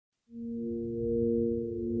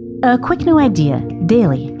A quick new idea,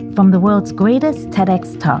 daily, from the world's greatest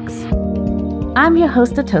TEDx talks. I'm your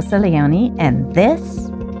host, Atossa Leoni, and this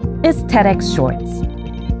is TEDx Shorts.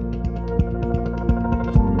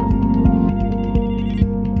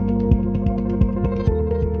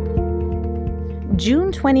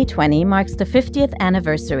 June 2020 marks the 50th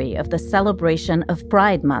anniversary of the celebration of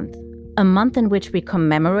Pride Month, a month in which we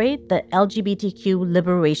commemorate the LGBTQ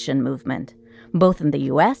liberation movement, both in the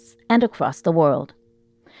US and across the world.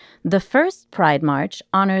 The first Pride March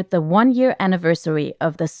honored the one-year anniversary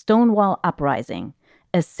of the Stonewall Uprising,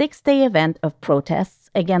 a 6-day event of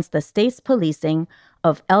protests against the state's policing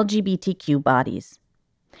of LGBTQ bodies.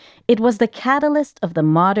 It was the catalyst of the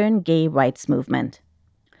modern gay rights movement.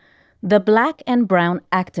 The Black and brown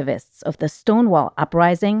activists of the Stonewall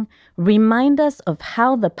Uprising remind us of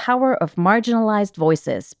how the power of marginalized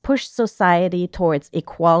voices push society towards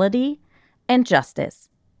equality and justice.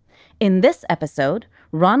 In this episode,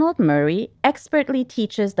 Ronald Murray expertly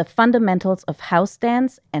teaches the fundamentals of house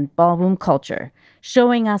dance and ballroom culture,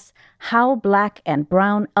 showing us how Black and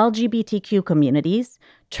brown LGBTQ communities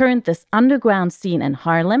turned this underground scene in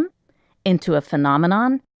Harlem into a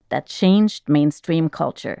phenomenon that changed mainstream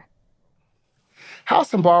culture.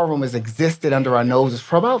 House and ballroom has existed under our noses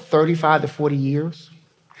for about 35 to 40 years.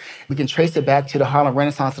 We can trace it back to the Harlem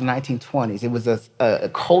Renaissance of the 1920s. It was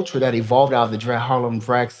a culture that evolved out of the Harlem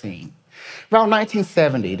drag scene. Around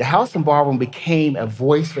 1970, the house and ballroom became a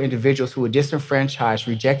voice for individuals who were disenfranchised,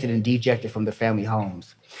 rejected, and dejected from their family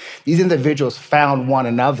homes. These individuals found one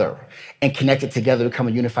another and connected together to become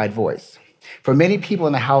a unified voice. For many people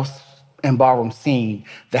in the house and ballroom scene,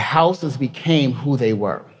 the houses became who they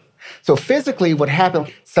were. So physically, what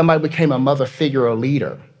happened, somebody became a mother figure or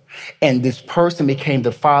leader. And this person became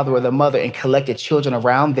the father or the mother and collected children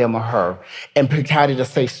around them or her and provided a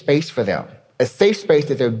safe space for them, a safe space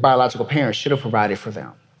that their biological parents should have provided for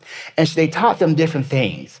them. And so they taught them different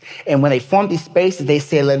things. And when they formed these spaces, they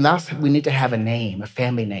said, we need to have a name, a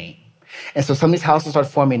family name. And so some of these houses started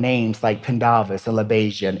forming names like Pendavis and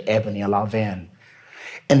LaBeija and Ebony and Lavin.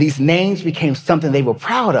 And these names became something they were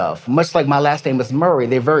proud of. Much like my last name is Murray,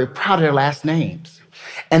 they're very proud of their last names.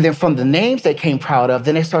 And then from the names they came proud of,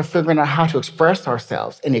 then they started figuring out how to express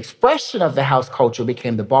ourselves. And the expression of the house culture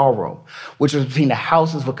became the ballroom, which was between the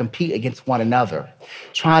houses would compete against one another,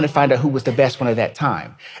 trying to find out who was the best one at that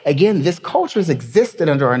time. Again, this culture has existed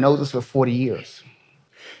under our noses for 40 years.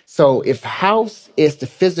 So if house is the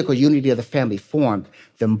physical unity of the family formed,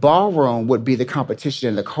 then ballroom would be the competition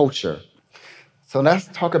in the culture. So let's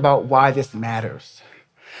talk about why this matters.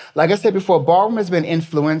 Like I said before, ballroom has been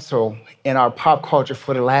influential in our pop culture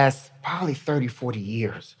for the last probably 30, 40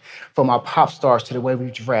 years. From our pop stars to the way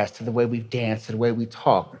we dress, to the way we dance, to the way we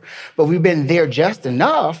talk. But we've been there just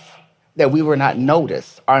enough that we were not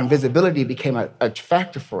noticed. Our invisibility became a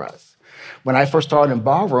factor for us. When I first started in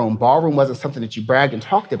ballroom wasn't something that you bragged and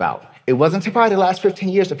talked about. It wasn't until probably the last 15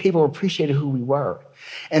 years that people appreciated who we were.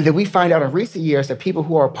 And then we find out in recent years that people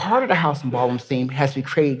who are a part of the house and ballroom scene has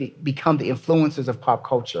become the influencers of pop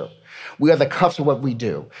culture. We are the cuffs of what we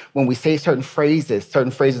do. When we say certain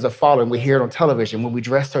phrases are followed, and we hear it on television. When we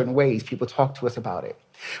dress certain ways, people talk to us about it.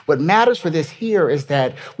 What matters for this here is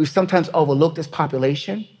that we've sometimes overlooked this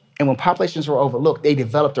population. And when populations are overlooked, they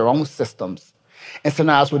develop their own systems. And so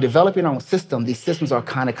now as we're developing our own system, these systems are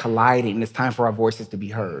kind of colliding, and it's time for our voices to be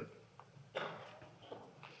heard.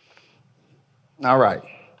 All right.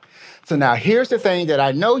 So now here's the thing that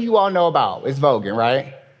I know you all know about. It's voguing,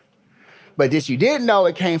 right? But this you didn't know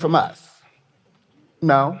it came from us.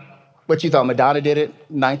 No. What you thought Madonna did it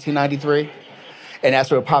in 1993? And that's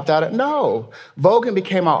where it popped out of? No. Voguing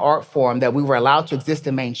became our art form that we were allowed to exist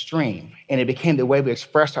in mainstream. And it became the way we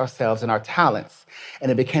expressed ourselves and our talents. And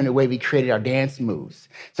it became the way we created our dance moves.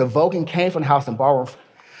 So voguing came from house and ballroom.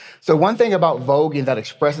 So one thing about voguing that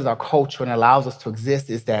expresses our culture and allows us to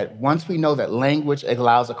exist is that once we know that language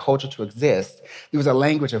allows a culture to exist, there was a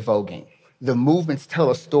language of voguing. The movements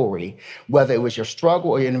tell a story, whether it was your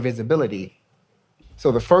struggle or your invisibility.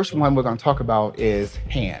 So the first one we're going to talk about is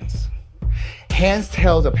hands. Hands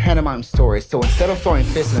tells a pantomime story. So instead of throwing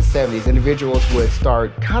fists in the 70s, individuals would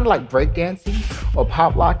start kind of like breakdancing or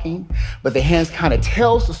pop locking, but the hands kind of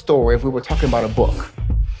tells the story if we were talking about a book.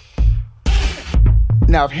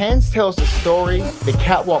 Now, if hands tells the story, the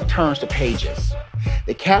catwalk turns to pages.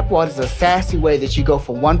 The catwalk is a sassy way that you go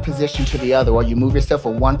from one position to the other, or you move yourself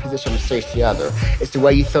from one position on the stage to the other. It's the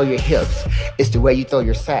way you throw your hips. It's the way you throw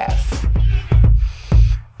your sass.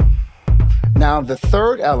 Now, the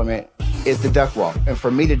third element is the duck walk. And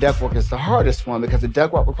for me, the duck walk is the hardest one because the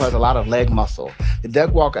duck walk requires a lot of leg muscle. The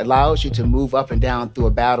duck walk allows you to move up and down through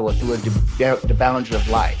a battle or through the boundary of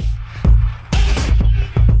life.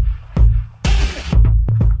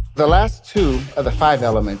 The last two of the 5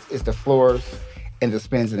 elements is the floors and the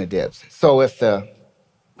spins and the dips. So if the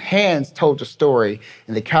hands told the story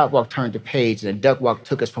and the catwalk turned the page and the duck walk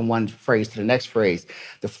took us from one phrase to the next phrase,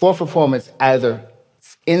 the floor performance either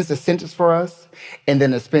ends the sentence for us, and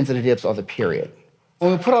then the spins and the dips are the period.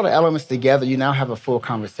 When we put all the elements together, you now have a full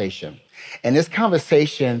conversation. And this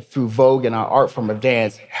conversation through Vogue and our art form of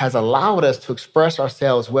dance has allowed us to express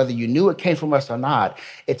ourselves, whether you knew it came from us or not.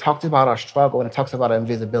 It talks about our struggle and it talks about our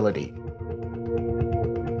invisibility.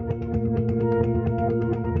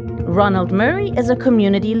 Ronald Murray is a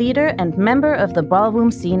community leader and member of the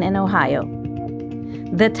ballroom scene in Ohio.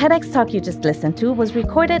 The TEDx talk you just listened to was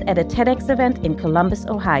recorded at a TEDx event in Columbus,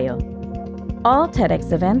 Ohio. All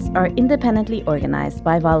TEDx events are independently organized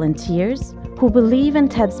by volunteers who believe in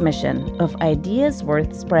TED's mission of ideas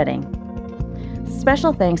worth spreading.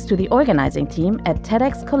 Special thanks to the organizing team at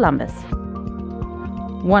TEDxColumbus.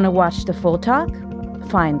 Want to watch the full talk?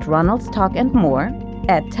 Find Ronald's talk and more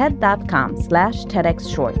at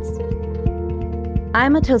ted.com/TEDxShorts.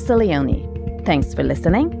 I'm Atossa Leoni. Thanks for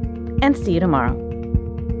listening, and see you tomorrow.